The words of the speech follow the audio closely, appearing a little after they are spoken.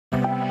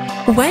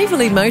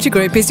Waverley Motor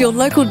Group is your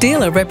local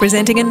dealer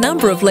representing a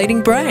number of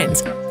leading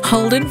brands: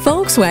 Holden,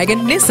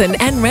 Volkswagen, Nissan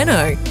and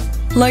Renault.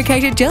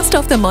 Located just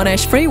off the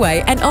Monash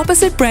Freeway and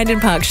opposite Brandon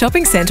Park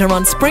Shopping Centre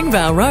on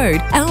Springvale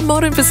Road, our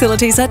modern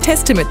facilities are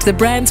testament to the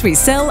brands we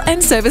sell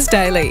and service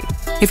daily.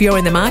 If you're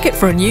in the market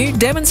for a new,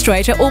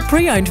 demonstrator or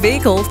pre-owned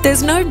vehicle,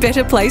 there's no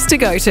better place to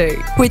go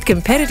to. With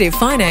competitive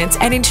finance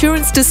and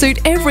insurance to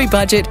suit every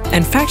budget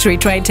and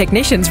factory-trained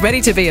technicians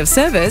ready to be of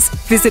service,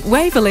 visit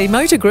Waverley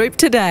Motor Group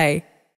today.